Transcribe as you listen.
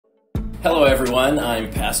Hello everyone,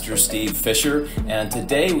 I'm Pastor Steve Fischer, and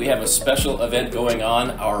today we have a special event going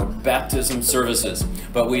on, our baptism services.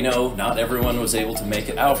 But we know not everyone was able to make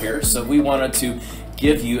it out here, so we wanted to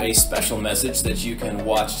give you a special message that you can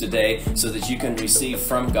watch today so that you can receive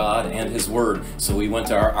from God and His Word. So we went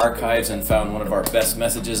to our archives and found one of our best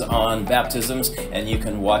messages on baptisms, and you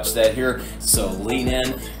can watch that here. So lean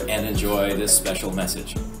in and enjoy this special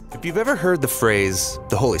message. If you've ever heard the phrase,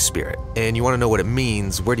 the Holy Spirit, and you want to know what it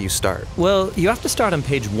means, where do you start? Well, you have to start on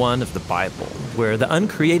page 1 of the Bible, where the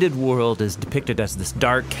uncreated world is depicted as this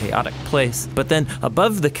dark, chaotic place. But then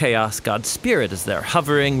above the chaos, God's Spirit is there,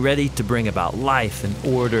 hovering, ready to bring about life and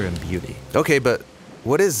order and beauty. Okay, but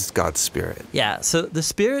what is God's Spirit? Yeah, so the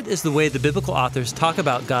Spirit is the way the biblical authors talk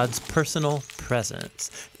about God's personal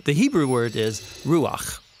presence. The Hebrew word is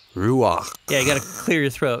ruach. Ruach. Yeah, you got to clear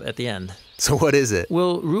your throat at the end. So what is it?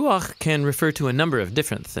 Well, ruach can refer to a number of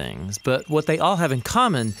different things, but what they all have in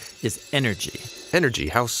common is energy. Energy,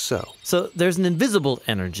 how so? So there's an invisible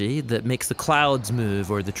energy that makes the clouds move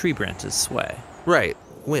or the tree branches sway. Right,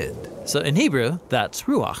 wind. So in Hebrew, that's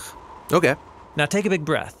ruach. Okay. Now take a big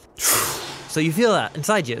breath. So you feel that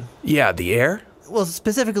inside you. Yeah, the air? Well,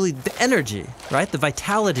 specifically the energy, right? The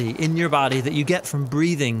vitality in your body that you get from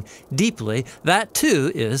breathing deeply, that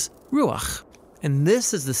too is ruach. And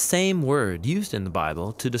this is the same word used in the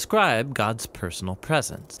Bible to describe God's personal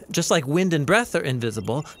presence. Just like wind and breath are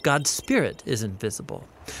invisible, God's Spirit is invisible.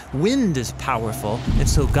 Wind is powerful, and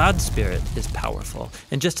so God's Spirit is powerful.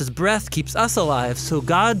 And just as breath keeps us alive, so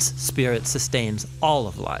God's Spirit sustains all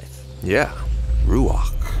of life. Yeah,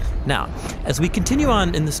 ruach. Now, as we continue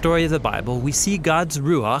on in the story of the Bible, we see God's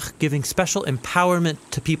Ruach giving special empowerment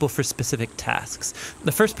to people for specific tasks.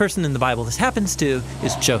 The first person in the Bible this happens to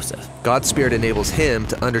is Joseph. God's Spirit enables him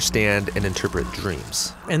to understand and interpret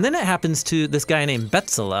dreams. And then it happens to this guy named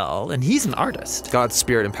Bezalel, and he's an artist. God's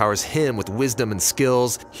Spirit empowers him with wisdom and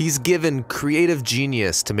skills. He's given creative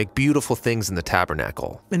genius to make beautiful things in the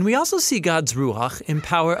tabernacle. And we also see God's Ruach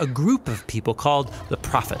empower a group of people called the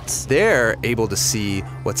prophets. They're able to see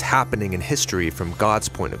what's happening in history from God's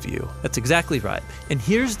point of view. That's exactly right. And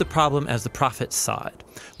here's the problem as the prophets saw it.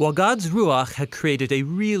 While God's Ruach had created a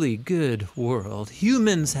really good world,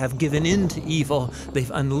 humans have given in to evil.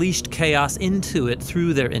 They've unleashed chaos into it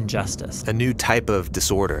through their injustice. A new type of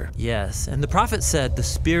disorder. Yes, and the prophet said the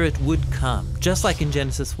Spirit would come, just like in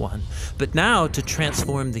Genesis 1, but now to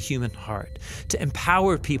transform the human heart, to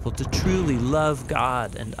empower people to truly love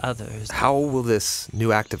God and others. How will this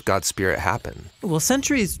new act of God's Spirit happen? Well,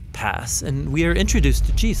 centuries pass, and we are introduced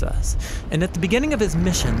to Jesus. And at the beginning of his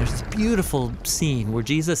mission, there's this beautiful scene where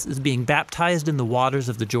Jesus is being baptized in the waters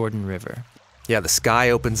of the Jordan River. Yeah, the sky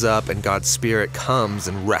opens up and God's Spirit comes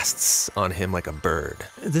and rests on him like a bird.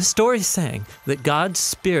 This story is saying that God's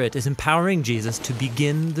Spirit is empowering Jesus to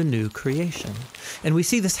begin the new creation. And we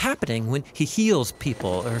see this happening when he heals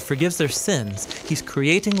people or forgives their sins. He's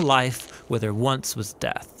creating life where there once was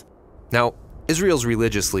death. Now, Israel's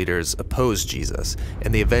religious leaders oppose Jesus,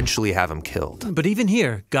 and they eventually have him killed. But even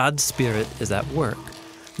here, God's Spirit is at work.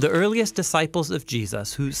 The earliest disciples of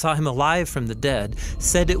Jesus, who saw him alive from the dead,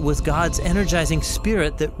 said it was God's energizing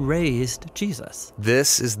Spirit that raised Jesus.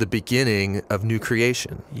 This is the beginning of new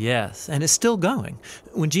creation. Yes, and it's still going.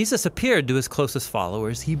 When Jesus appeared to his closest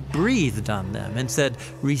followers, he breathed on them and said,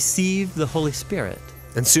 "Receive the Holy Spirit."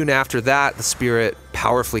 And soon after that, the Spirit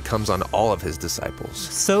powerfully comes on all of his disciples.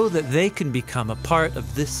 So that they can become a part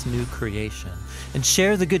of this new creation and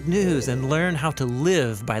share the good news and learn how to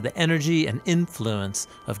live by the energy and influence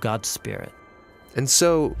of God's Spirit. And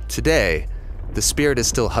so, today, the Spirit is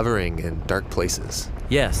still hovering in dark places.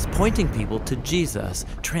 Yes, pointing people to Jesus,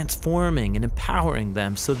 transforming and empowering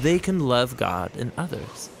them so they can love God and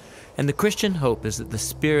others. And the Christian hope is that the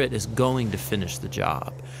Spirit is going to finish the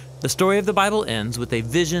job. The story of the Bible ends with a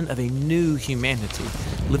vision of a new humanity,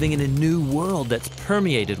 living in a new world that's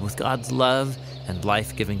permeated with God's love and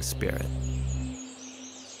life-giving Spirit.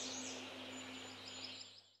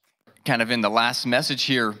 Kind of in the last message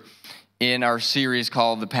here in our series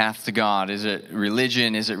called The Path to God. Is it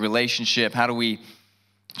religion? Is it relationship? How do we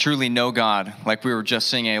truly know God? Like we were just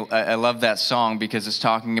singing, I love that song because it's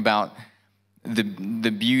talking about the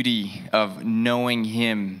beauty of knowing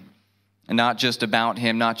Him, and not just about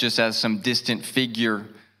Him, not just as some distant figure,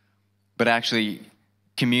 but actually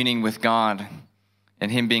communing with God and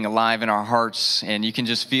Him being alive in our hearts. And you can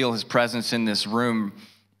just feel His presence in this room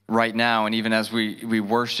right now. And even as we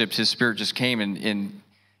worshiped, His Spirit just came, and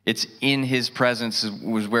it's in His presence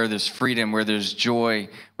was where there's freedom, where there's joy,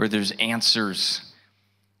 where there's answers.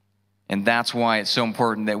 And that's why it's so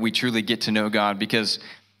important that we truly get to know God, because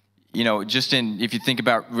if you think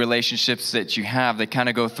about relationships that you have, they kind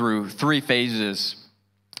of go through 3 phases.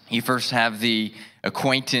 You first have the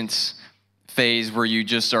acquaintance phase where you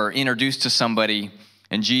just are introduced to somebody.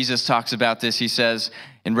 And Jesus talks about this. He says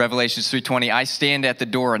in Revelation 3:20, I stand at the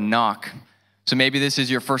door and knock. So maybe this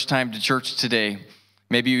is your first time to church today.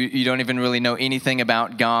 Maybe you don't even really know anything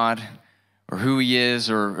about God or who he is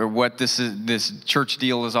or what this church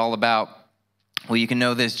deal is all about. Well, you can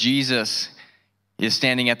know this. Jesus is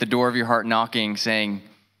standing at the door of your heart knocking, saying,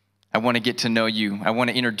 I want to get to know you. I want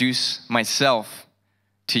to introduce myself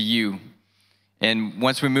to you. And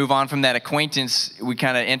once we move on from that acquaintance, we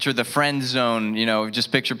kind of enter the friend zone.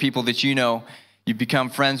 Just picture people that you become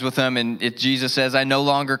friends with them. And Jesus says, I no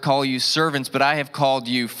longer call you servants, but I have called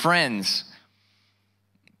you friends.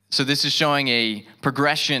 So this is showing a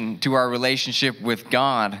progression to our relationship with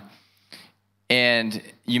God. And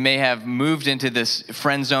you may have moved into this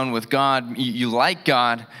friend zone with God. You like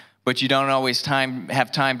God, but you don't always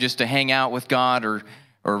have time just to hang out with God or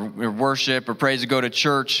worship or praise or go to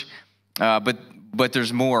church. But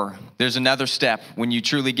there's more. There's another step. When you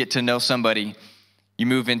truly get to know somebody, you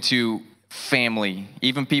move into family.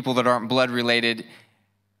 Even people that aren't blood related,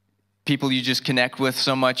 people you just connect with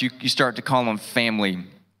so much, you start to call them family.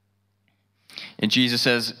 And Jesus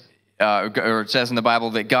says, or it says in the Bible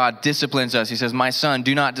that God disciplines us. He says, my son,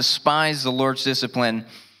 do not despise the Lord's discipline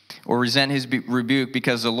or resent his rebuke,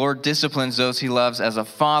 because the Lord disciplines those he loves as a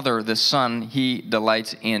father, the son he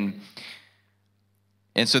delights in.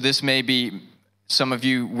 And so this may be some of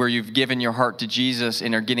you where you've given your heart to Jesus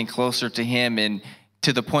and are getting closer to him, and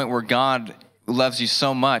to the point where God loves you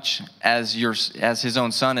so much as his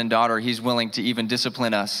own son and daughter, he's willing to even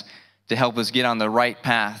discipline us to help us get on the right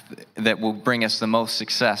path that will bring us the most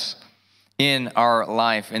success in our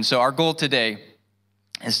life. And so our goal today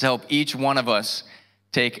is to help each one of us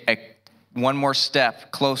take one more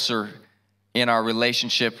step closer in our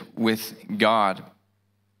relationship with God.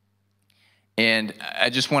 And I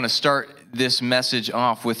just want to start this message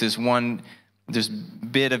off with this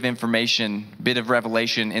bit of information, bit of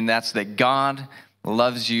revelation, and that's that God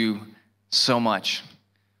loves you so much.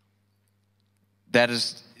 That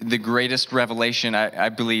is the greatest revelation I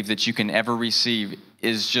believe that you can ever receive,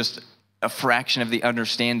 is just a fraction of the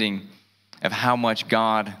understanding of how much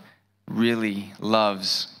God really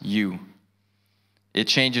loves you. It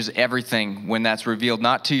changes everything when that's revealed,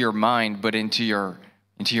 not to your mind, but into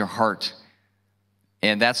your heart.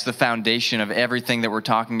 And that's the foundation of everything that we're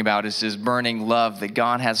talking about, is this burning love that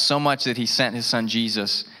God has so much that he sent his son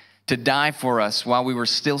Jesus to die for us while we were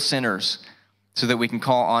still sinners, so that we can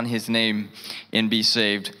call on his name and be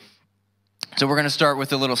saved. So we're going to start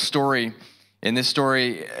with a little story. And this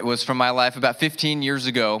story was from my life about 15 years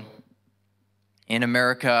ago in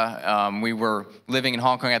America. We were living in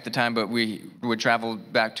Hong Kong at the time, but we would travel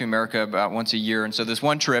back to America about once a year. And so this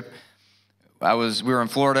one trip, we were in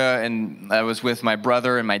Florida, and I was with my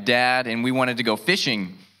brother and my dad, and we wanted to go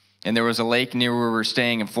fishing. And there was a lake near where we were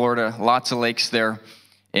staying in Florida, lots of lakes there.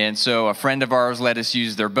 And so a friend of ours let us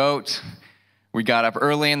use their boat. We got up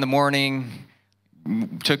early in the morning,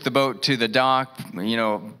 took the boat to the dock,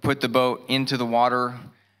 put the boat into the water,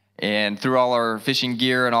 and threw all our fishing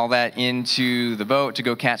gear and all that into the boat to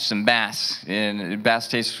go catch some bass. And bass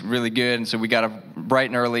tastes really good, and so we got up bright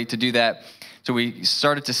and early to do that. So we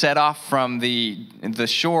started to set off from the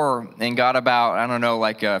shore and got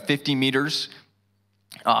about, 50 meters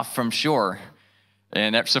off from shore.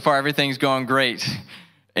 And so far, everything's going great.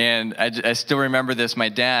 And I still remember this. My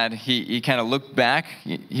dad, he kind of looked back.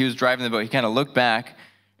 He was driving the boat. He kind of looked back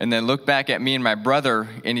and then looked back at me and my brother,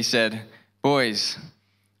 and he said, boys,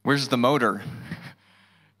 where's the motor?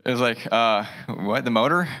 It was like, what, the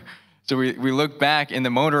motor? So we looked back, and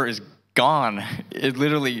the motor is gone. It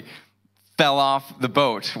literally fell off the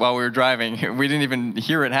boat while we were driving. We didn't even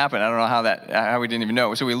hear it happen. I don't know how we didn't even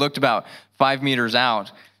know. So we looked about 5 meters out,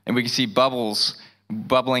 and we could see bubbles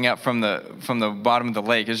bubbling up from the bottom of the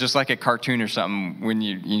lake. It's just like a cartoon or something when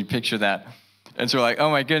you picture that. And so we're like, oh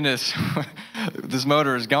my goodness, this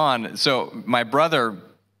motor is gone. So my brother,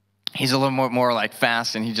 he's a little more like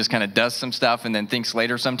fast, and he just kind of does some stuff and then thinks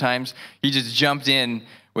later sometimes. He just jumped in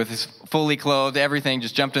with his fully clothed, everything,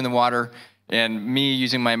 just jumped in the water. And me,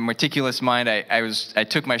 using my meticulous mind, I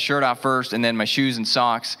took my shirt off first and then my shoes and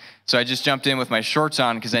socks. So I just jumped in with my shorts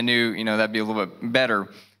on because I knew, that'd be a little bit better.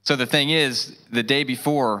 So the thing is, the day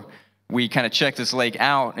before, we kind of checked this lake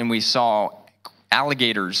out, and we saw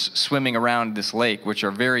alligators swimming around this lake, which are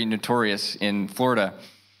very notorious in Florida.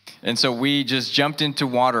 And so we just jumped into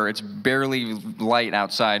water. It's barely light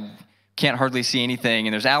outside. Can't hardly see anything.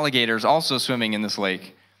 And there's alligators also swimming in this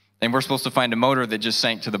lake. and we're supposed to find a motor that just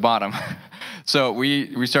sank to the bottom. So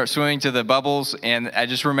we start swimming to the bubbles, and I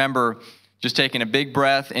just remember just taking a big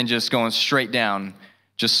breath and just going straight down,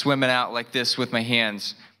 just swimming out like this with my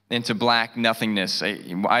hands into black nothingness.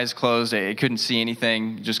 Eyes closed, I couldn't see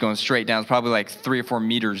anything, just going straight down. It's probably like 3 or 4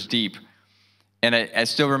 meters deep. And I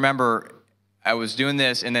still remember I was doing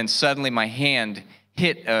this, and then suddenly my hand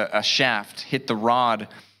hit a shaft, hit the rod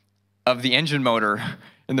of the engine motor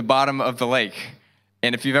in the bottom of the lake.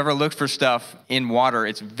 And if you've ever looked for stuff in water,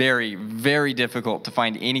 it's very, very difficult to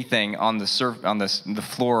find anything on the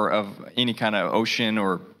floor of any kind of ocean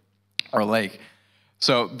or lake.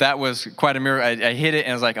 So that was quite a miracle. I hit it,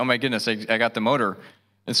 and I was like, oh my goodness, I got the motor.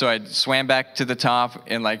 And so I swam back to the top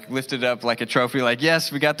and like lifted it up like a trophy, like,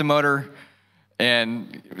 yes, we got the motor.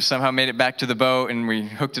 And somehow made it back to the boat, and we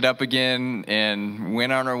hooked it up again and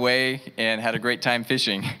went on our way and had a great time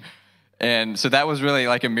fishing. And so that was really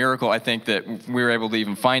like a miracle, I think, that we were able to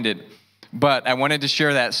even find it. But I wanted to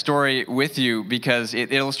share that story with you because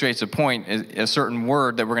it illustrates a point, a certain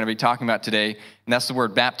word that we're going to be talking about today, and that's the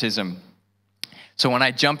word baptism. So when I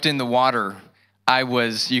jumped in the water, I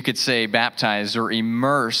was, you could say, baptized or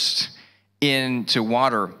immersed into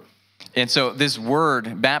water. And so this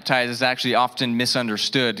word, baptized, is actually often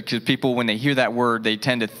misunderstood because people, when they hear that word, they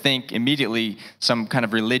tend to think immediately some kind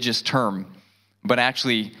of religious term. But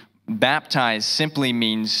actually, baptize simply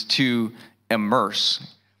means to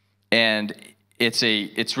immerse. And it's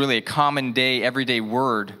really a common day, everyday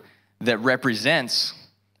word that represents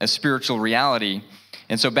a spiritual reality.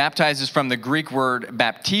 And so baptize is from the Greek word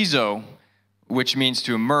baptizo, which means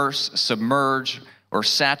to immerse, submerge, or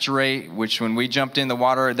saturate, which when we jumped in the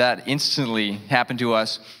water, that instantly happened to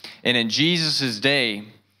us. And in Jesus' day,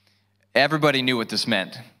 everybody knew what this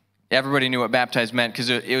meant. Everybody knew what baptized meant because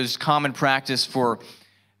it was common practice for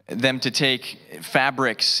them to take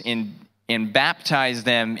fabrics and baptize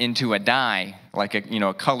them into a dye, like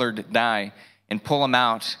a colored dye, and pull them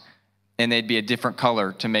out, and they'd be a different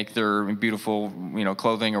color to make their beautiful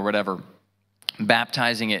clothing or whatever.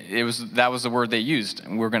 Baptizing it, that was the word they used.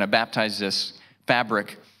 We're going to baptize this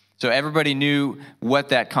fabric. So everybody knew what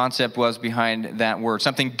that concept was behind that word.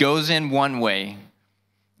 Something goes in one way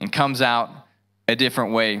and comes out a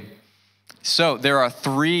different way. So there are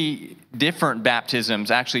 3 different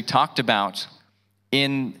baptisms actually talked about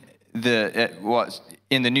in the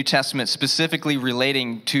New Testament, specifically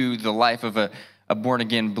relating to the life of a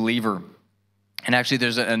born-again believer. And actually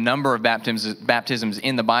there's a number of baptisms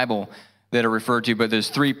in the Bible that are referred to, but there's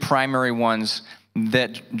 3 primary ones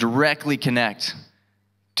that directly connect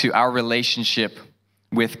to our relationship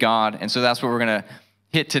with God. And so that's what we're going to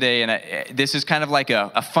hit today. And this is kind of like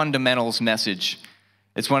a fundamentals message.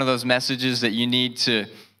 It's one of those messages that you need to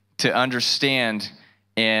understand.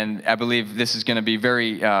 And I believe this is going to be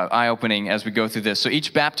very eye-opening as we go through this. So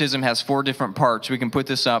each baptism has 4 different parts. We can put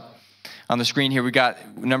this up on the screen here. We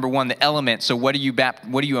got number 1, the element. So what are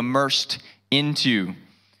you immersed into?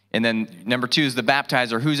 And then number 2 is the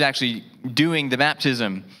baptizer, who's actually doing the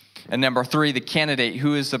baptism. And number 3, the candidate,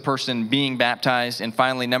 who is the person being baptized. And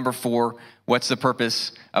finally, number 4, what's the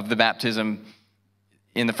purpose of the baptism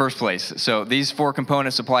in the first place? So these 4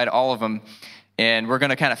 components apply to all of them. And we're going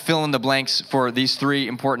to kind of fill in the blanks for these 3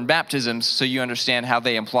 important baptisms so you understand how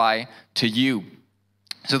they apply to you.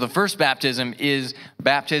 So the first baptism is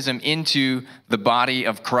baptism into the body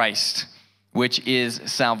of Christ, which is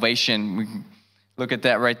salvation. Look at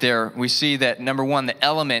that right there. We see that, number 1, the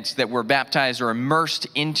element that we're baptized or immersed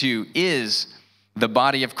into is the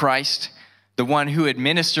body of Christ. The one who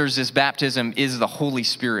administers this baptism is the Holy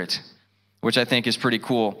Spirit, which I think is pretty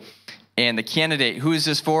cool. And the candidate, who is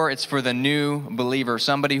this for? It's for the new believer,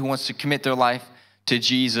 somebody who wants to commit their life to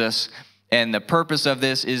Jesus. And the purpose of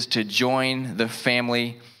this is to join the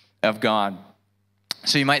family of God.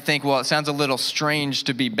 So you might think, well, it sounds a little strange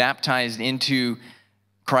to be baptized into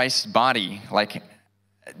Christ's body. Like,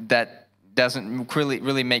 that doesn't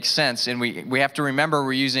really make sense. And we have to remember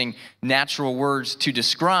we're using natural words to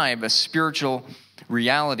describe a spiritual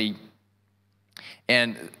reality.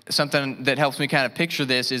 And something that helps me kind of picture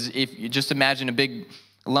this is if you just imagine a big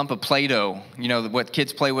lump of Play-Doh, what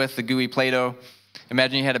kids play with, the gooey Play-Doh.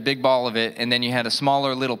 Imagine you had a big ball of it, and then you had a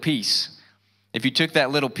smaller little piece. If you took that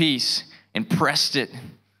little piece and pressed it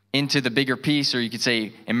into the bigger piece, or you could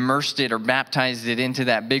say immersed it or baptized it into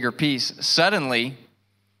that bigger piece, suddenly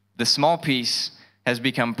the small piece has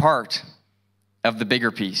become part of the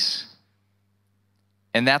bigger piece.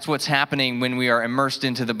 And that's what's happening when we are immersed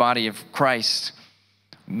into the body of Christ.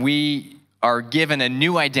 We are given a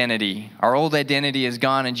new identity. Our old identity is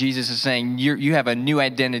gone, and Jesus is saying you have a new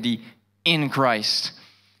identity in Christ.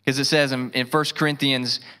 Because it says in 1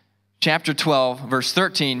 Corinthians chapter 12, verse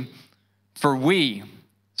 13, for we,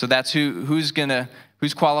 so that's who's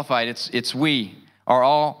qualified, it's we, are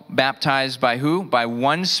all baptized by who? By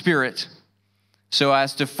one Spirit, so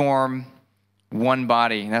as to form one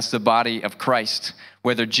body. And that's the body of Christ.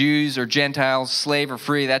 Whether Jews or Gentiles, slave or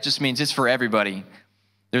free, that just means it's for everybody.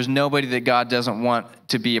 There's nobody that God doesn't want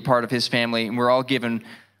to be a part of his family, and we're all given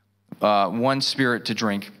one Spirit to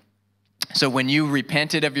drink. So when you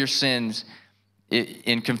repented of your sins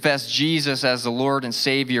and confessed Jesus as the Lord and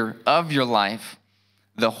Savior of your life,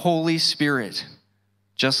 the Holy Spirit,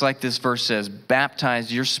 just like this verse says,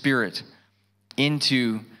 baptize your spirit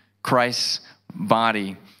into Christ's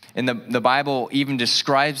body. And the Bible even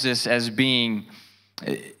describes this as being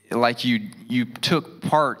like you took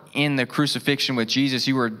part in the crucifixion with Jesus.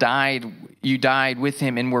 You died with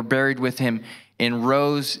him and were buried with him and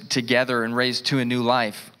rose together and raised to a new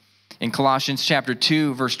life. In Colossians chapter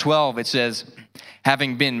 2, verse 12, it says,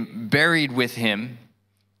 having been buried with him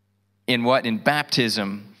in what? In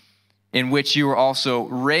baptism, in which you were also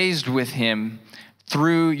raised with him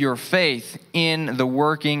through your faith in the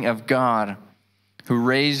working of God, who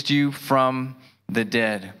raised you from the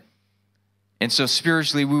dead. And so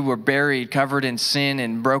spiritually we were buried, covered in sin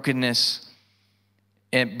and brokenness,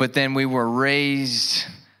 but then we were raised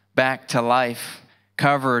back to life,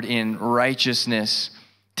 covered in righteousness,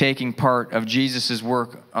 taking part of Jesus'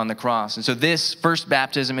 work on the cross. And so this first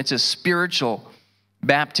baptism, it's a spiritual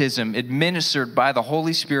baptism administered by the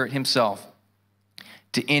Holy Spirit himself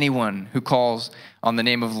to anyone who calls on the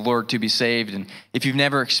name of the Lord to be saved. And if you've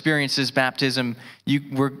never experienced this baptism,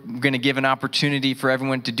 we're going to give an opportunity for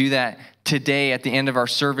everyone to do that today at the end of our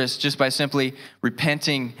service, just by simply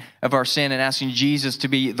repenting of our sin and asking Jesus to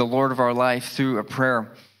be the Lord of our life through a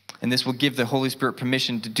prayer. And this will give the Holy Spirit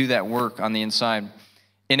permission to do that work on the inside.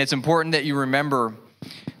 And it's important that you remember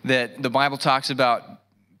that the Bible talks about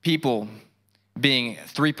people being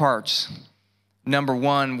three parts. Number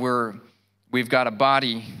one, we've got a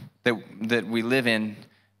body that we live in.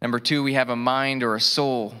 Number two, we have a mind or a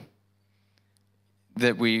soul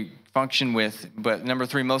that we function with. But number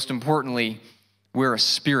three, most importantly, we're a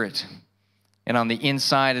spirit. And on the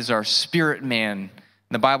inside is our spirit man. And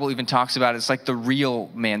the Bible even talks about it's like the real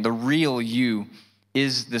man. The real you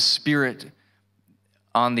is the spirit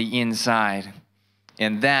on the inside.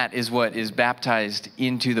 And that is what is baptized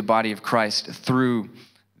into the body of Christ through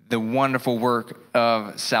the wonderful work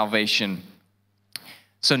of salvation.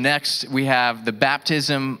 So next we have the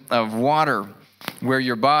baptism of water, where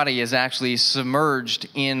your body is actually submerged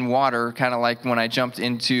in water, kind of like when I jumped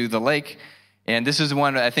into the lake. And this is the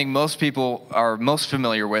one that I think most people are most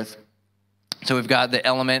familiar with. So we've got the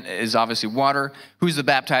element is obviously water. Who's the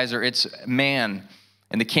baptizer? It's man.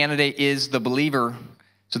 And the candidate is the believer.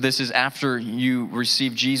 So this is after you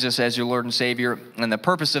receive Jesus as your Lord and Savior. And the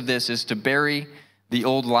purpose of this is to bury the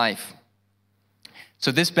old life.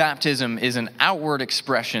 So this baptism is an outward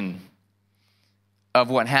expression of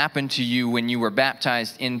what happened to you when you were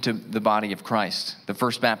baptized into the body of Christ, the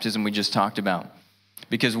first baptism we just talked about.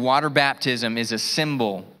 Because water baptism is a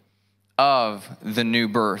symbol of the new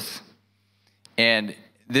birth. And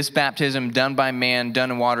this baptism done by man, done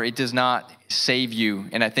in water, it does not save you.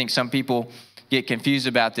 And I think some people get confused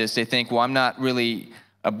about this. They think, well, I'm not really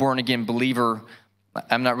a born-again believer.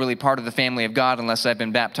 I'm not really part of the family of God unless I've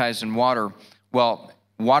been baptized in water. Well,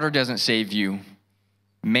 water doesn't save you.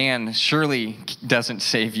 Man surely doesn't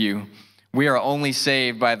save you. We are only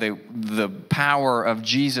saved by the power of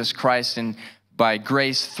Jesus Christ and by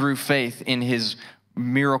grace through faith in his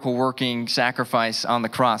miracle-working sacrifice on the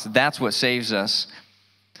cross. That's what saves us.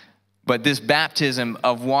 But this baptism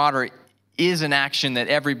of water is an action that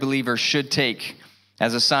every believer should take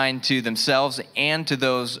as a sign to themselves and to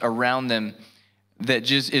those around them that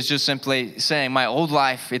is just simply saying, my old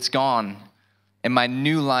life, it's gone, and my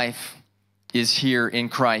new life is here in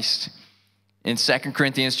Christ. In 2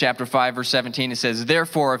 Corinthians chapter 5, verse 17, it says,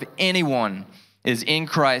 therefore, if anyone is in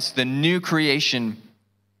Christ, the new creation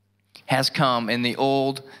has come, and the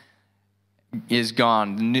old is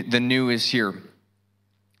gone. The new is here.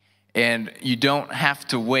 And you don't have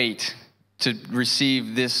to wait to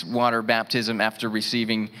receive this water baptism after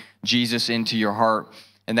receiving Jesus into your heart.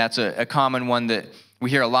 And that's a common one that we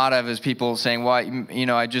hear a lot of, is people saying, well,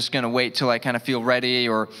 I'm just going to wait till I kind of feel ready,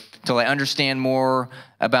 or till I understand more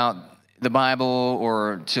about the Bible,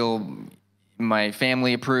 or till my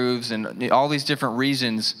family approves, and all these different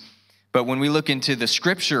reasons. But when we look into the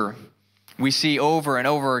scripture, we see over and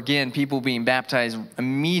over again people being baptized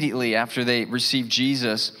immediately after they received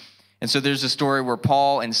Jesus. And so there's a story where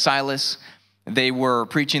Paul and Silas, they were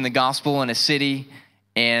preaching the gospel in a city,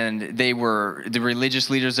 and the religious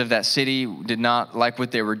leaders of that city did not like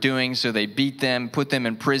what they were doing, so they beat them, put them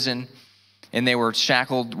in prison, and they were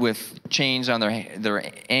shackled with chains on their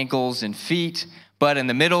ankles and feet. But in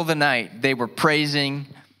the middle of the night, they were praising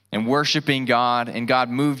and worshiping God, and God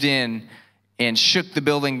moved in and shook the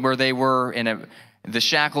building where they were, and the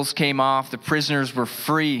shackles came off, the prisoners were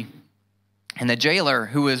free. And the jailer,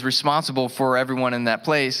 who was responsible for everyone in that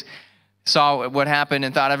place, saw what happened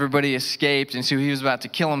and thought everybody escaped, and so he was about to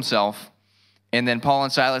kill himself. And then Paul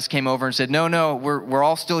and Silas came over and said, no, we're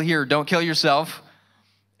all still here. Don't kill yourself.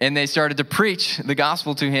 And they started to preach the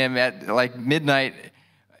gospel to him at like midnight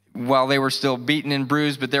while they were still beaten and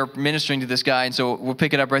bruised, but they're ministering to this guy. And so we'll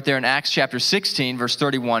pick it up right there in Acts chapter 16, verse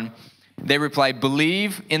 31. They replied,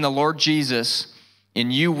 "Believe in the Lord Jesus,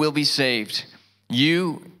 and you will be saved,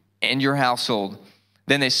 you and your household."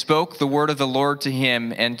 Then they spoke the word of the Lord to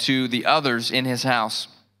him and to the others in his house.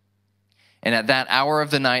 And at that hour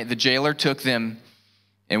of the night, the jailer took them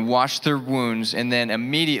and washed their wounds. And then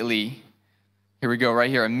immediately, here we go right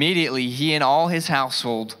here, immediately he and all his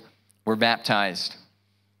household were baptized.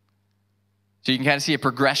 So you can kind of see a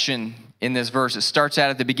progression in this verse. It starts out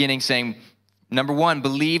at the beginning saying, number one,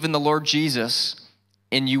 believe in the Lord Jesus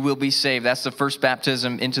and you will be saved. That's the first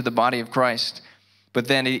baptism into the body of Christ. But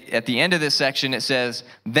then at the end of this section, it says,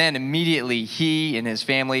 then immediately he and his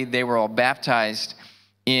family, they were all baptized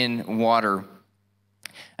in water.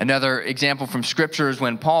 Another example from Scripture is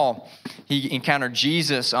when Paul, he encountered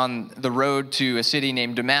Jesus on the road to a city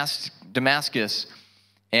named Damascus,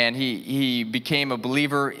 and he became a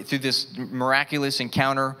believer through this miraculous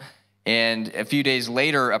encounter. And a few days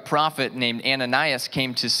later, a prophet named Ananias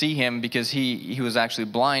came to see him because he was actually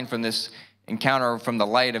blind from this encounter from the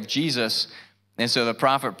light of Jesus. And so the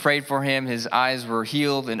prophet prayed for him. His eyes were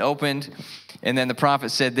healed and opened. And then the prophet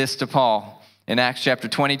said this to Paul in Acts chapter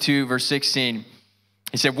 22, verse 16.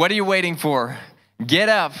 He said, "What are you waiting for? Get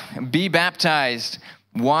up, be baptized,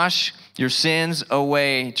 wash your sins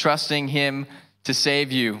away, trusting him to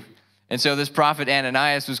save you." And so this prophet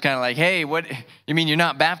Ananias was kind of like, "Hey, what, you mean you're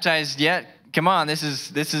not baptized yet? Come on, this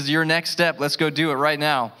is your next step. Let's go do it right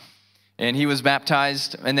now." And he was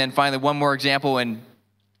baptized. And then finally, one more example, in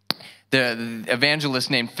the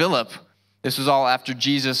evangelist named Philip. This was all after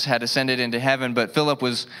Jesus had ascended into heaven, but Philip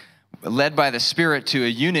was led by the Spirit to a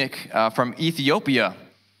eunuch from Ethiopia.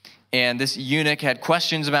 And this eunuch had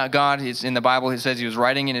questions about God. In the Bible, it says he was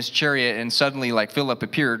riding in his chariot, and suddenly, like, Philip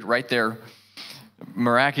appeared right there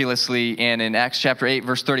miraculously. And in Acts chapter 8,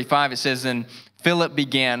 verse 35, it says, then Philip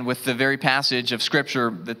began with the very passage of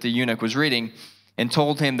Scripture that the eunuch was reading and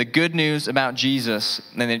told him the good news about Jesus.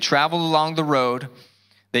 And they traveled along the road.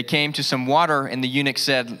 They came to some water, and the eunuch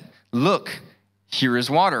said, "Look, here is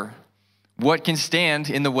water. What can stand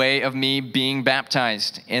in the way of me being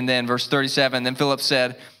baptized?" And then verse 37, then Philip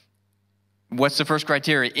said, what's the first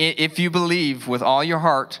criteria? "If you believe with all your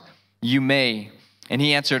heart, you may." And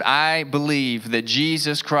he answered, "I believe that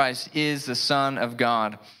Jesus Christ is the Son of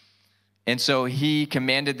God." And so he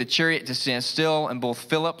commanded the chariot to stand still, and both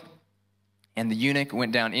Philip and the eunuch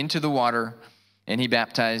went down into the water, and he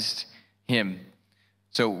baptized him.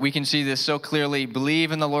 So we can see this so clearly.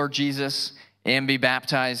 Believe in the Lord Jesus and be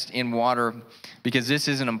baptized in water, because this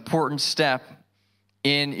is an important step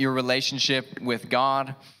in your relationship with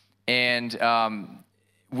God. And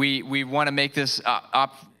we want to make this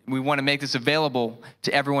available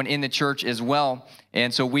to everyone in the church as well.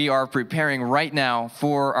 And so we are preparing right now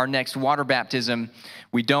for our next water baptism.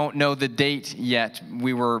 We don't know the date yet.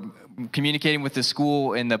 We were communicating with the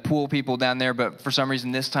school and the pool people down there, but for some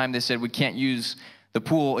reason this time they said we can't use the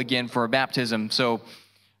pool again for a baptism. So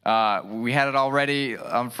we had it all ready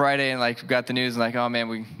on Friday, and like got the news, like, oh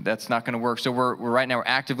man, that's not going to work. So we're right now we're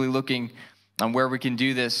actively looking on where we can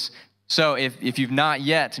do this. So if you've not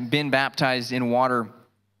yet been baptized in water,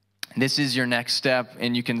 this is your next step,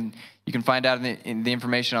 and you can find out in the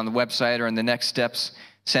information on the website or in the Next Steps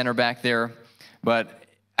Center back there. But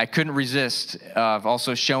I couldn't resist of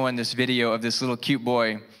also showing this video of this little cute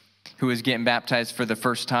boy who is getting baptized for the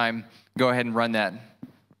first time. Go ahead and run that.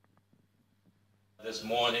 This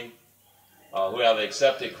morning, who have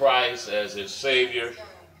accepted Christ as his Savior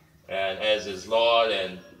and as his Lord,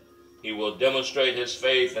 and he will demonstrate his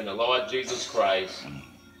faith in the Lord Jesus Christ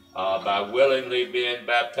by willingly being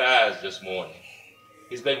baptized this morning.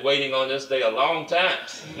 He's been waiting on this day a long time.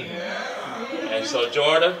 And so,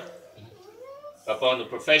 Jordan, upon the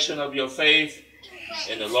profession of your faith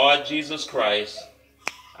in the Lord Jesus Christ,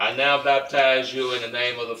 I now baptize you in the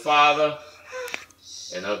name of the Father,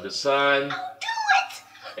 and of the Son,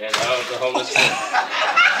 and of the Holy Spirit.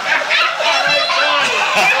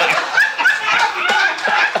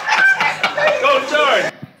 Go, Jordan!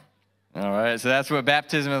 right, so that's what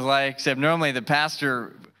baptism is like, except normally the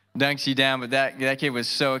pastor dunks you down, but that kid was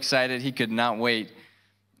so excited, he could not wait.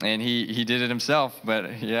 And he did it himself,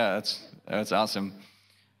 but yeah, that's awesome.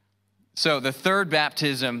 So the third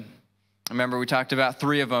baptism, remember we talked about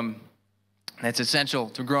 3 of them, that's essential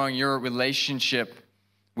to growing your relationship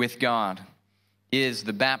with God, is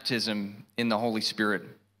the baptism in the Holy Spirit.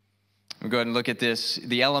 We'll go ahead and look at this.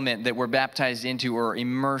 The element that we're baptized into or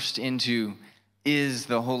immersed into is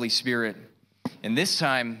the Holy Spirit. And this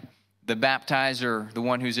time, the baptizer, the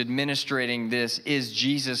one who's administrating this, is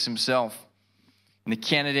Jesus himself. And the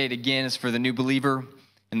candidate, again, is for the new believer.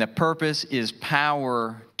 And the purpose is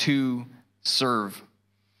power to serve.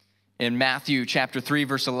 In Matthew chapter 3,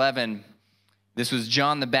 verse 11, this was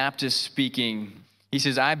John the Baptist speaking. He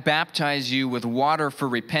says, I baptize you with water for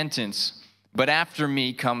repentance, but after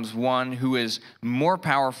me comes one who is more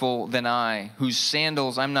powerful than I, whose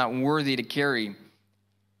sandals I'm not worthy to carry.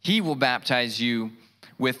 He will baptize you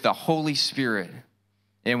with the Holy Spirit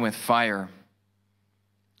and with fire.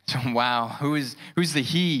 So, wow, who's the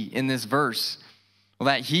he in this verse? Well,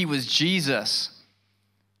 that he was Jesus.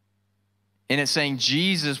 And it's saying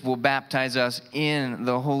Jesus will baptize us in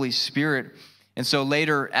the Holy Spirit. And so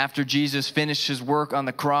later, after Jesus finished his work on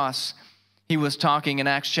the cross, he was talking in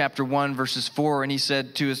Acts chapter 1, verses 4, and he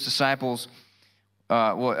said to his disciples,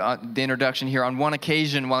 the introduction here, on one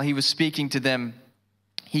occasion while he was speaking to them,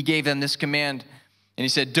 he gave them this command, and he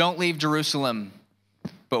said, don't leave Jerusalem,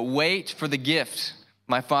 but wait for the gift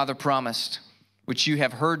my Father promised, which you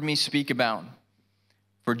have heard me speak about.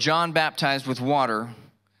 For John baptized with water,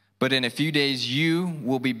 but in a few days you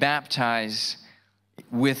will be baptized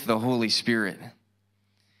with the Holy Spirit.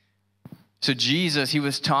 So Jesus, he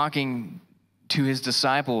was talking to his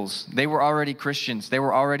disciples. They were already Christians. They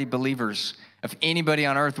were already believers. If anybody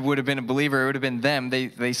on earth would have been a believer, it would have been them.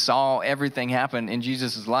 They saw everything happen in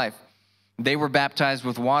Jesus' life. They were baptized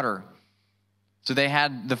with water. So they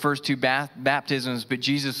had the first 2 baptisms, but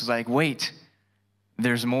Jesus was like, wait,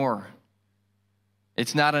 there's more.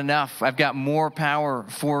 It's not enough. I've got more power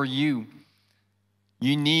for you.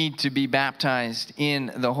 You need to be baptized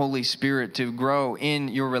in the Holy Spirit to grow in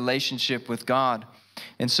your relationship with God.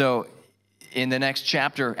 And so in the next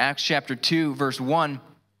chapter, Acts chapter 2, verse 1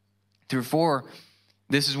 through 4,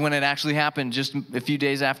 this is when it actually happened, just a few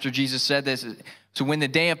days after Jesus said this. So when the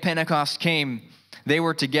day of Pentecost came, they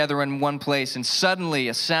were together in one place, and suddenly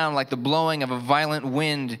a sound like the blowing of a violent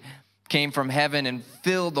wind came from heaven and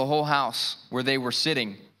filled the whole house where they were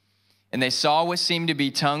sitting. And they saw what seemed to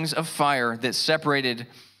be tongues of fire that separated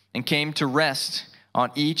and came to rest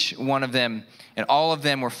on each one of them. And all of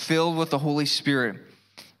them were filled with the Holy Spirit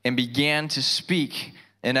and began to speak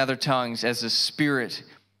in other tongues as the Spirit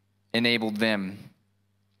enabled them.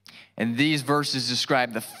 And these verses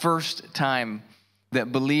describe the first time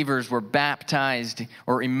that believers were baptized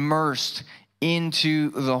or immersed into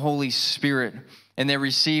the Holy Spirit, and they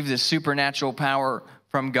received this supernatural power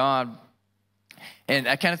from God. And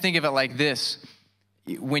I kind of think of it like this.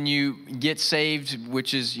 When you get saved,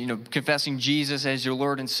 which is, confessing Jesus as your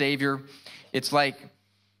Lord and Savior, it's like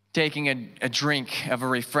taking a drink of a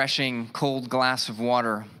refreshing cold glass of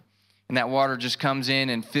water. And that water just comes in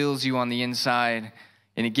and fills you on the inside,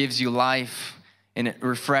 and it gives you life, and it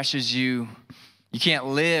refreshes you. You can't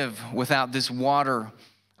live without this water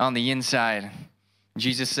on the inside.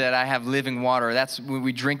 Jesus said, I have living water. That's when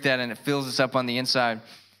we drink that, and it fills us up on the inside.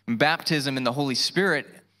 And baptism in the Holy Spirit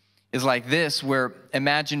is like this, where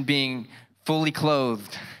imagine being fully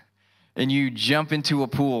clothed, and you jump into a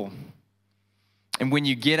pool. And when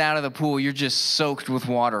you get out of the pool, you're just soaked with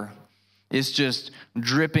water. It's just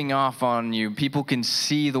dripping off on you. People can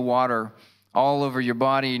see the water all over your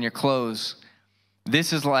body and your clothes.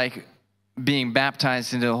 This is like being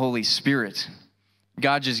baptized into the Holy Spirit.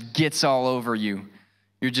 God just gets all over you.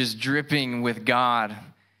 You're just dripping with God.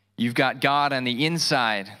 You've got God on the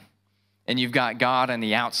inside, and you've got God on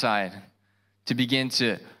the outside to begin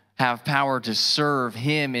to have power to serve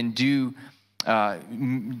Him and do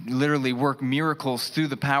literally work miracles through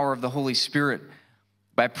the power of the Holy Spirit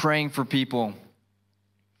by praying for people.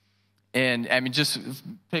 And I mean, just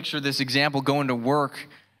picture this example: going to work,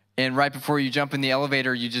 and right before you jump in the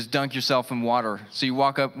elevator, you just dunk yourself in water. So you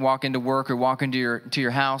walk into work or walk into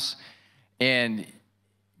your house, and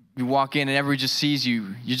you walk in and everybody just sees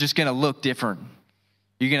you. You're just going to look different.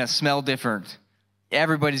 You're going to smell different.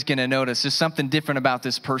 Everybody's going to notice there's something different about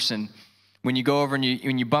this person. When you go over and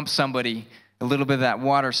when you bump somebody, a little bit of that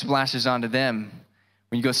water splashes onto them.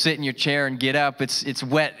 When you go sit in your chair and get up, it's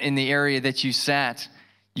wet in the area that you sat.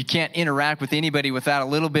 You can't interact with anybody without a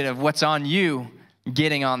little bit of what's on you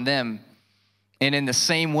getting on them. And in the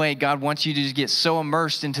same way, God wants you to just get so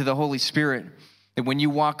immersed into the Holy Spirit that when you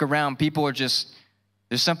walk around, people are just,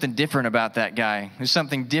 there's something different about that guy. There's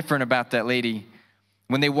something different about that lady.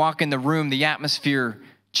 When they walk in the room, the atmosphere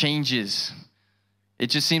changes. It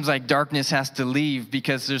just seems like darkness has to leave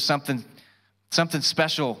because there's something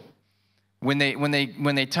special. When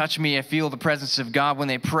they touch me, I feel the presence of God. When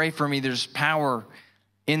they pray for me, there's power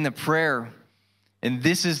in the prayer. And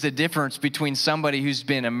this is the difference between somebody who's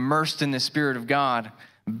been immersed in the Spirit of God,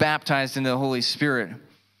 baptized in the Holy Spirit,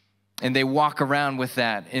 and they walk around with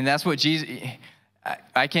that. And that's what Jesus,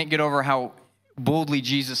 I can't get over how boldly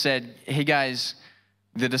Jesus said, hey guys,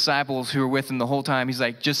 the disciples who were with him the whole time, he's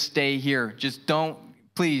like, just stay here. Just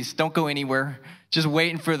please don't go anywhere. Just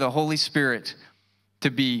waiting for the Holy Spirit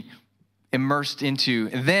to be immersed into.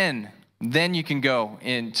 Then you can go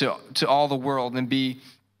into all the world and be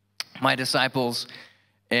my disciples.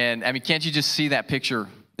 And I mean, can't you just see that picture?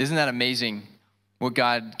 Isn't that amazing what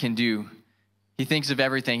God can do? He thinks of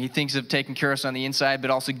everything. He thinks of taking care of us on the inside, but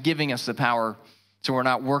also giving us the power so we're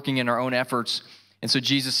not working in our own efforts. And so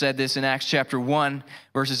Jesus said this in Acts chapter 1,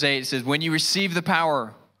 verses 8. It says, when you receive the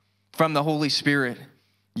power from the Holy Spirit,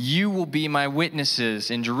 you will be my witnesses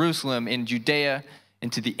in Jerusalem, in Judea,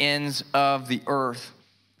 and to the ends of the earth.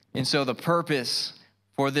 And so the purpose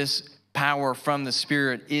for this power from the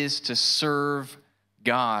Spirit is to serve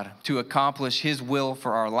God, to accomplish his will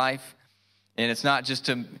for our life. And it's not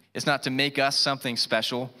to make us something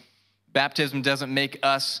special. Baptism doesn't make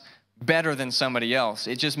us better than somebody else.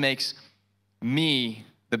 It just makes me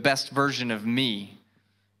the best version of me.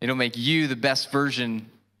 It'll make you the best version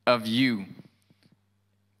of you.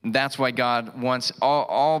 And that's why God wants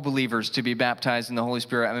all believers to be baptized in the Holy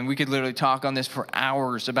Spirit. I mean, we could literally talk on this for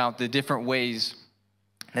hours about the different ways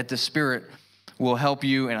that the Spirit will help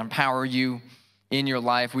you and empower you in your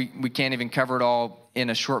life. We can't even cover it all in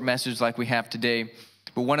a short message like we have today.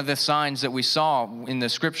 But one of the signs that we saw in the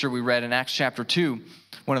scripture we read in Acts chapter 2,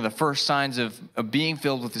 one of the first signs of being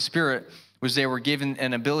filled with the Spirit was they were given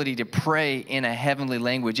an ability to pray in a heavenly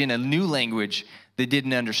language, in a new language they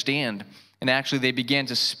didn't understand. And actually they began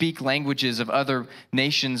to speak languages of other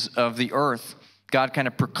nations of the earth. God kind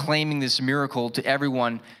of proclaiming this miracle to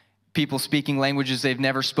everyone, people speaking languages they've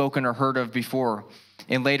never spoken or heard of before.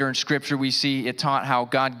 And later in Scripture, we see it taught how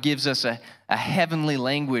God gives us a heavenly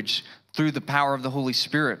language through the power of the Holy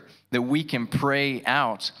Spirit that we can pray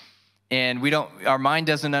out. And our mind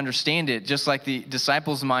doesn't understand it, just like the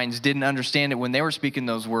disciples' minds didn't understand it when they were speaking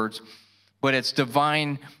those words. But it's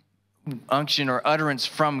divine unction or utterance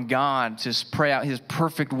from God to pray out his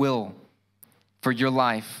perfect will for your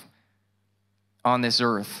life on this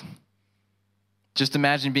earth. Just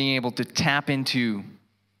imagine being able to tap into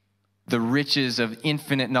the riches of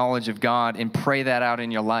infinite knowledge of God and pray that out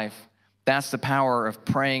in your life. That's the power of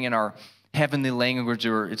praying in our heavenly language,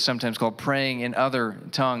 or it's sometimes called praying in other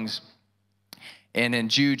tongues. And in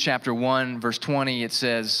Jude chapter 1, verse 20, it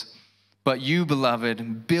says, but you,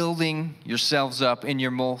 beloved, building yourselves up in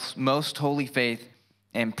your most holy faith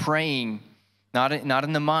and praying, not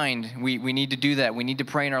in the mind. We need to do that. We need to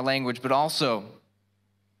pray in our language, but also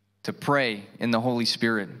to pray in the Holy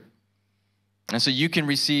Spirit. And so you can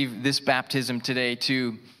receive this baptism today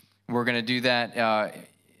too. We're going to do that,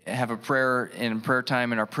 have a prayer and prayer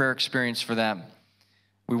time and our prayer experience for that.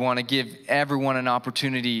 We want to give everyone an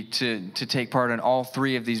opportunity to take part in all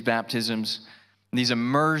three of these baptisms, these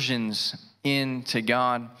immersions into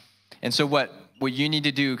God. And so what you need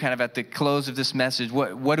to do kind of at the close of this message,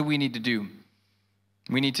 what do we need to do?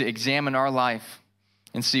 We need to examine our life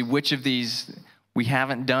and see which of these we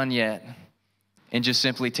haven't done yet and just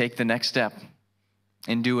simply take the next step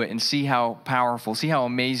and do it and see how powerful, see how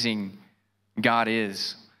amazing God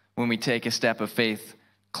is when we take a step of faith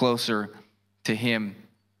closer to him.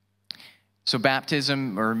 So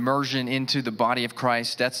baptism or immersion into the body of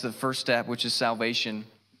Christ, that's the first step, which is salvation.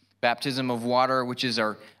 Baptism of water, which is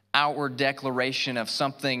our outward declaration of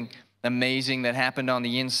something amazing that happened on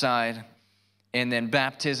the inside. And then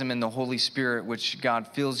baptism in the Holy Spirit, which God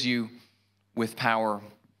fills you with power.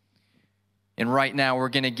 And right now we're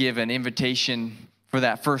going to give an invitation for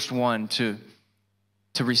that first one to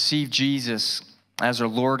receive Jesus as our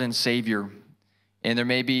Lord and Savior. And there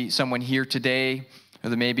may be someone here today, or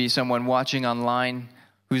there may be someone watching online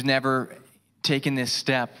who's never taken this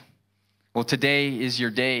step. Well, today is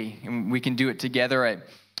your day, and we can do it together.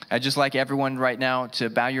 I'd just like everyone right now to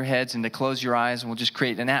bow your heads and to close your eyes, and we'll just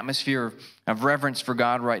create an atmosphere of reverence for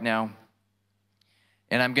God right now.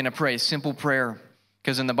 And I'm going to pray a simple prayer,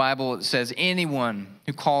 because in the Bible it says, anyone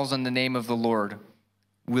who calls on the name of the Lord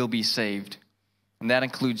will be saved. And that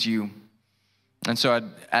includes you. And so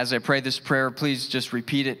as I pray this prayer, please just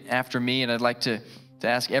repeat it after me. And I'd like to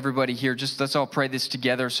ask everybody here, just let's all pray this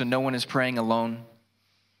together so no one is praying alone.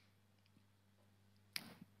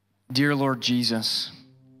 Dear Lord Jesus,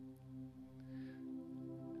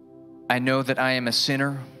 I know that I am a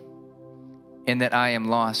sinner and that I am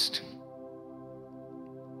lost.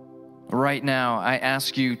 Right now, I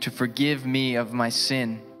ask you to forgive me of my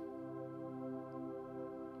sin.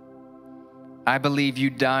 I believe you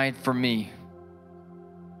died for me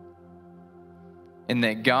and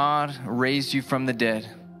that God raised you from the dead.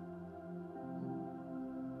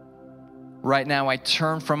 Right now, I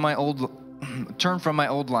turn from my old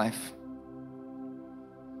life,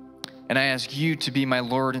 and I ask you to be my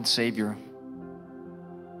Lord and Savior.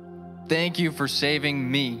 Thank you for saving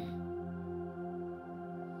me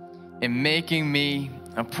and making me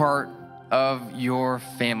a part of your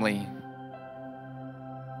family.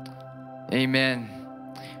 Amen.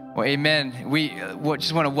 Well, amen. We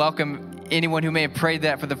just want to welcome anyone who may have prayed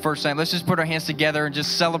that for the first time. Let's just put our hands together and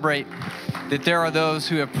just celebrate that there are those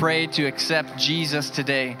who have prayed to accept Jesus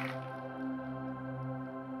today.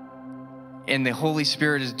 And the Holy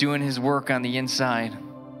Spirit is doing his work on the inside.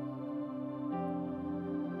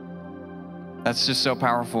 That's just so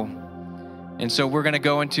powerful. And so we're going to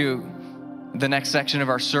go into the next section of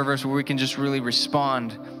our service where we can just really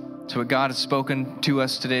respond to what God has spoken to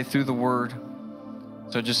us today through the Word.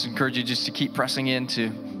 So I just encourage you just to keep pressing into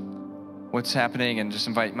what's happening and just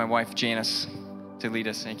invite my wife Janice to lead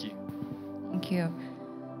us. Thank you. Thank you.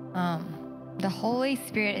 The Holy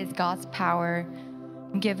Spirit is God's power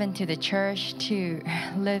given to the church to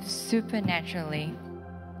live supernaturally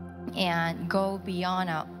and go beyond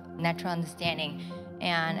our natural understanding.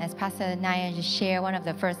 And as Pastor Naiah just shared, one of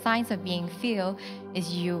the first signs of being filled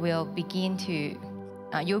is you'll be given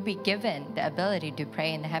the ability to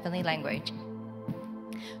pray in the heavenly language.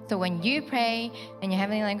 So when you pray in your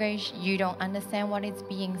heavenly language, you don't understand what is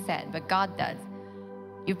being said, but God does.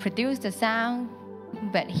 You produce the sound,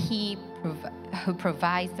 but He who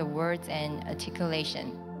provides the words and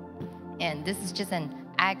articulation. And this is just an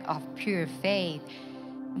act of pure faith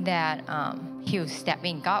that He will step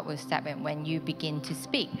in, God will step in when you begin to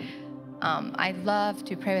speak. I love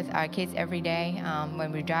to pray with our kids every day.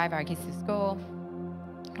 When we drive our kids to school,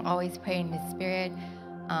 always pray in the Spirit.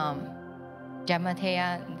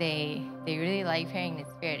 Naiah, they really like praying in the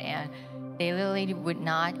Spirit, and they literally would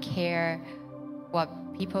not care what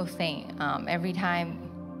people think. Every time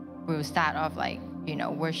we would start off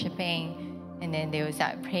worshiping, and then they would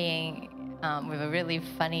start praying with a really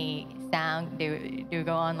funny sound. They would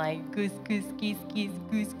go on like goose, goose, geese, geese,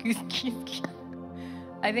 goose, goose, geese, geese.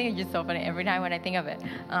 I think it's just so funny every time when I think of it.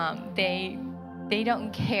 They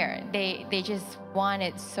don't care. They just want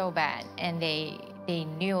it so bad, and they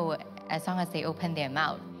knew as long as they open their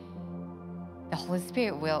mouth, the Holy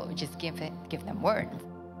Spirit will just give them words.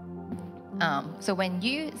 So when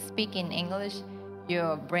you speak in English,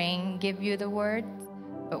 your brain gives you the words,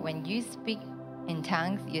 but when you speak in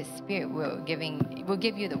tongues, your spirit will give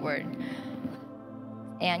you the word.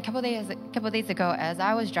 And a couple days ago, as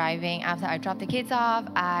I was driving, after I dropped the kids off,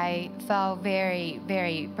 I felt very,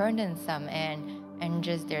 very burdensome and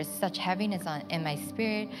just there's such heaviness in my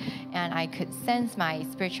spirit, and I could sense my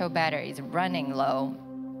spiritual battery is running low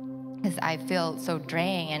because I feel so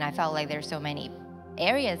drained, and I felt like there's so many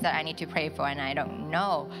areas that I need to pray for, and I don't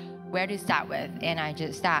know where to start with. And I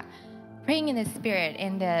just start praying in the Spirit,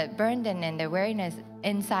 and the burden and the weariness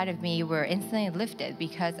inside of me were instantly lifted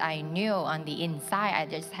because I knew on the inside, I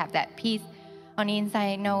just have that peace on the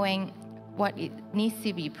inside, knowing what it needs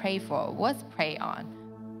to be prayed for, what's prayed on.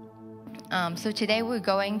 So today we're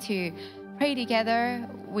going to pray together.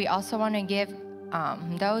 We also want to give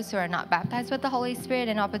those who are not baptized with the Holy Spirit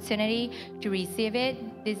an opportunity to receive it,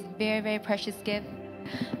 this very, very precious gift.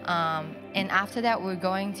 And after that, we're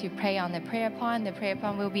going to pray on the prayer point. The prayer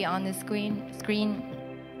point will be on the screen.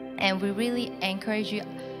 And we really encourage you,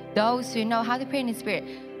 those who know how to pray in the Spirit,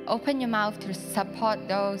 open your mouth to support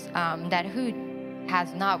those that who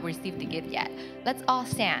has not received the gift yet. Let's all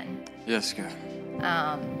stand. Yes, God.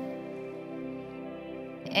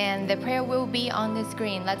 And the prayer will be on the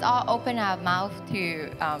screen. Let's all open our mouth to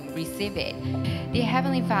receive it. Dear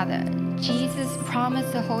Heavenly Father, Jesus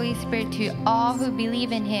promised the Holy Spirit to all who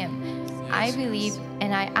believe in Him. I believe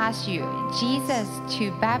and I ask you, Jesus,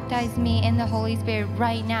 to baptize me in the Holy Spirit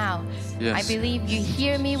right now. Yes. I believe you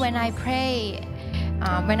hear me when I pray.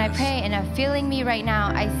 And are feeling me right now,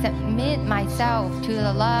 I submit myself to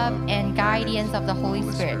the love and guidance of the Holy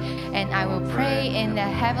Spirit. And I will pray in the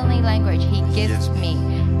heavenly language He gives me.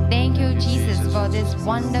 Thank you, Jesus, for this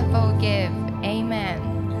wonderful gift. Amen.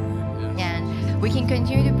 And We can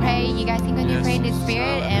continue to pray. You guys can continue to pray in the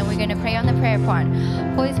Spirit, and we're going to pray on the prayer point.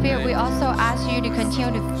 Holy Spirit, we also ask you to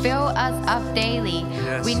continue to fill us up daily.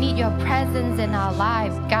 We need your presence in our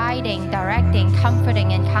lives, guiding, directing,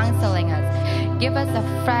 comforting, and counseling us. Give us a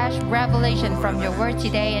fresh revelation from your word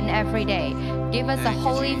today and every day. Give us a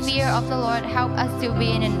holy fear of the Lord. Help us to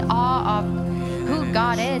be in awe of who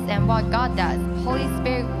God is and what God does. Holy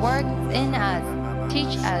Spirit works in us,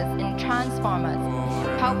 teach us, and transform us.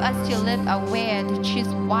 Help us to live aware, to choose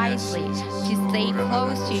wisely, to stay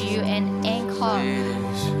close to you and anchor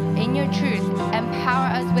in your truth. Empower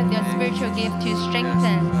us with your spiritual gift to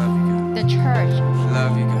strengthen the church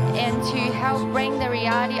and to help bring the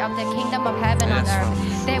reality of the kingdom of heaven on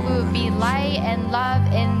earth. That we will be light and love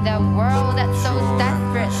in the world that so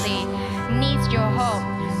desperately needs your hope.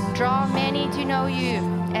 Draw many to know you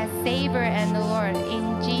as Savior and the Lord.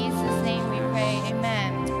 In Jesus' name we pray.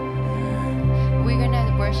 Amen. We're going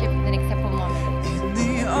to worship in the next couple moments. In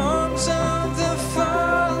the arms of the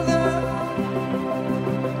Father,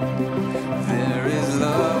 there is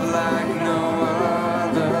love like no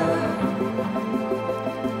other.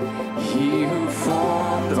 He who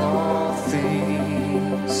formed all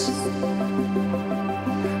things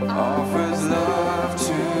offers love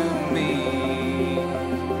to me.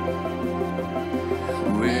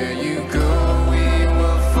 Where you go, we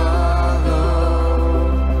will follow.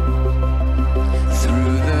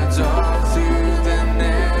 Through the dark, through the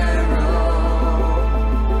narrow,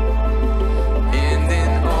 and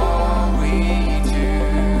in all we do,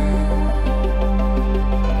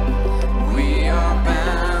 we are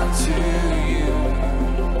bound to you.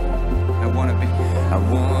 I wanna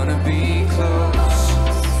be close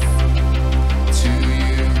to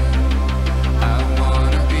you. I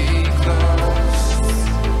wanna be close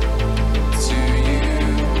to you.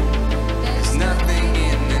 There's nothing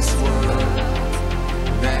in this world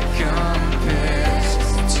that compares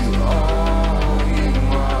to all you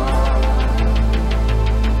are.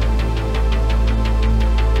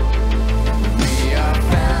 We are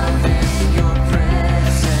found in your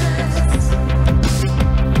presence,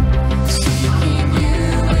 seeking you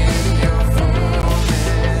in your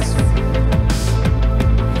fullness.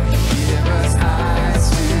 Give us eyes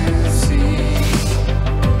to see.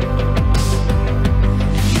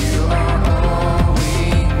 You are all we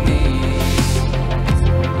need.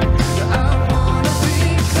 I wanna be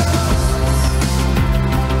close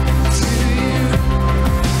to you.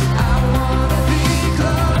 I wanna be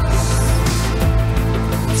close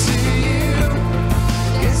to you.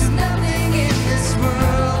 There's nothing in this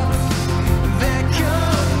world that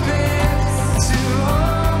compares to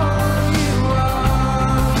all you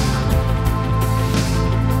are.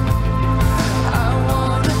 I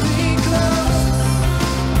wanna be close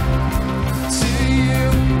to you.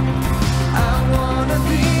 I wanna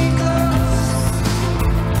be close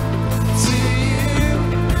to you.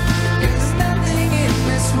 There's nothing in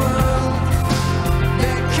this world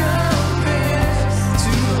that compares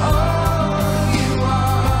to all you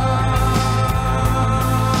are.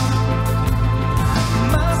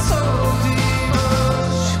 My sole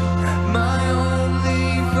devotion, my only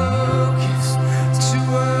focus, to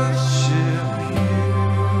worship you.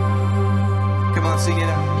 Come on, sing it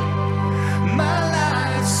out. My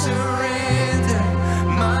life surrender,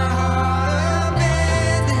 my heart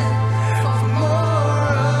abandon for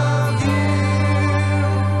more of you.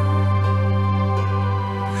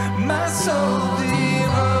 My sole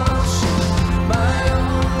devotion, my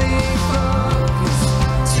only focus,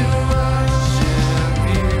 to worship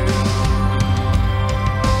you.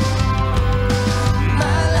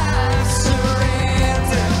 My life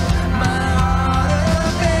surrender, my heart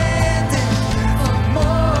abandon for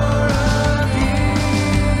more of you.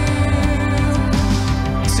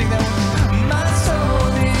 Sing that one. My sole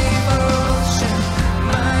devotion,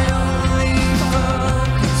 my only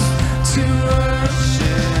focus, to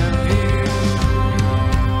worship you.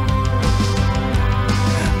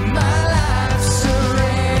 My life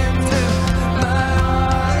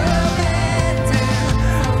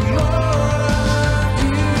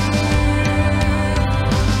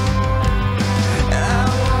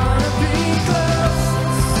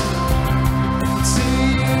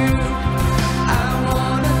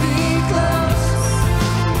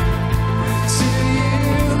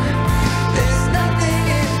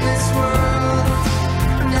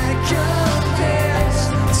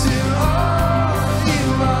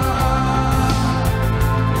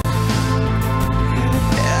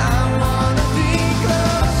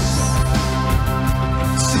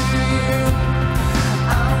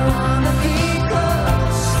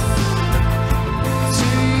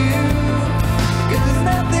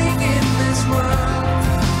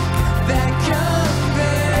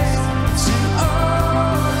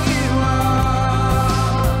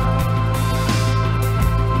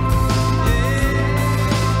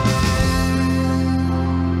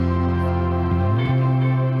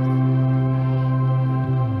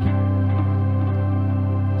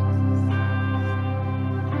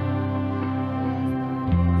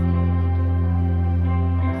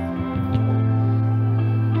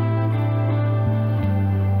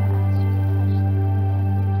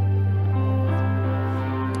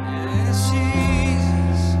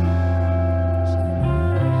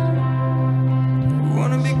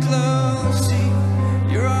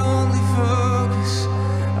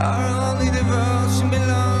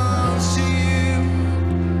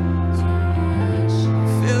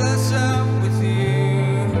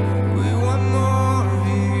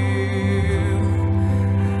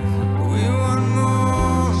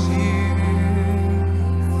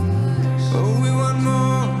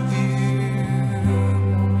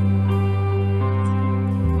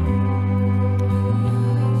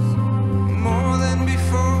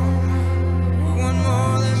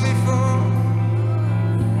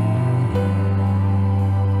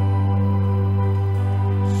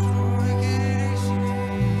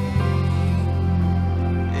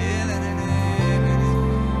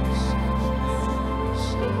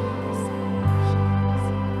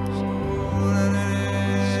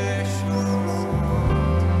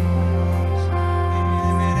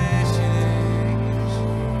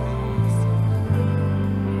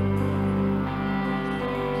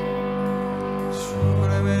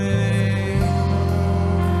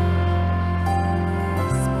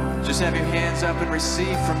just have your hands up and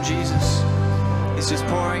receive from Jesus. He's just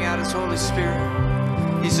pouring out His Holy Spirit.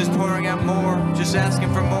 He's just pouring out more, just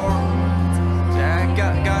asking for more.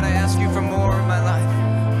 God, I ask you for more in my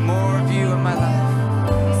life, more of you in my life.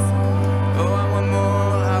 Oh, I want more,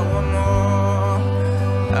 I want more.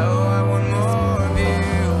 Oh, I want more of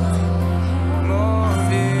you, more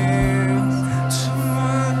of you, too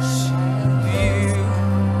much of you.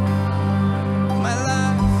 My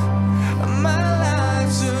life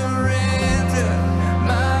surrender,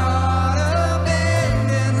 my heart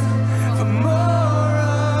abandoned for more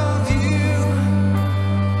of you.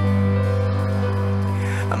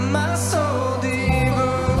 My soul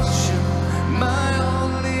devotion, my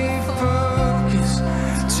only focus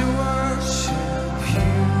to worship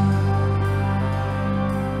you.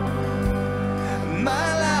 My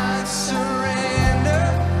life surrender,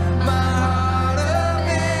 my heart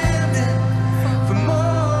abandoned for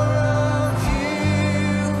more of you.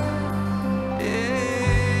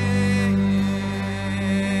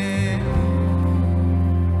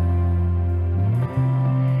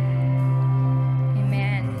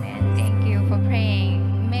 Amen. And thank you for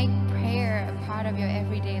praying. Make prayer a part of your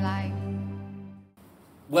everyday life.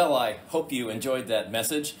 Well, I hope you enjoyed that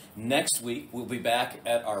message. Next week, we'll be back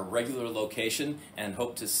at our regular location and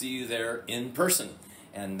hope to see you there in person.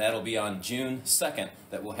 And that'll be on June 2nd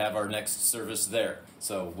that we'll have our next service there.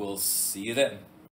 So we'll see you then.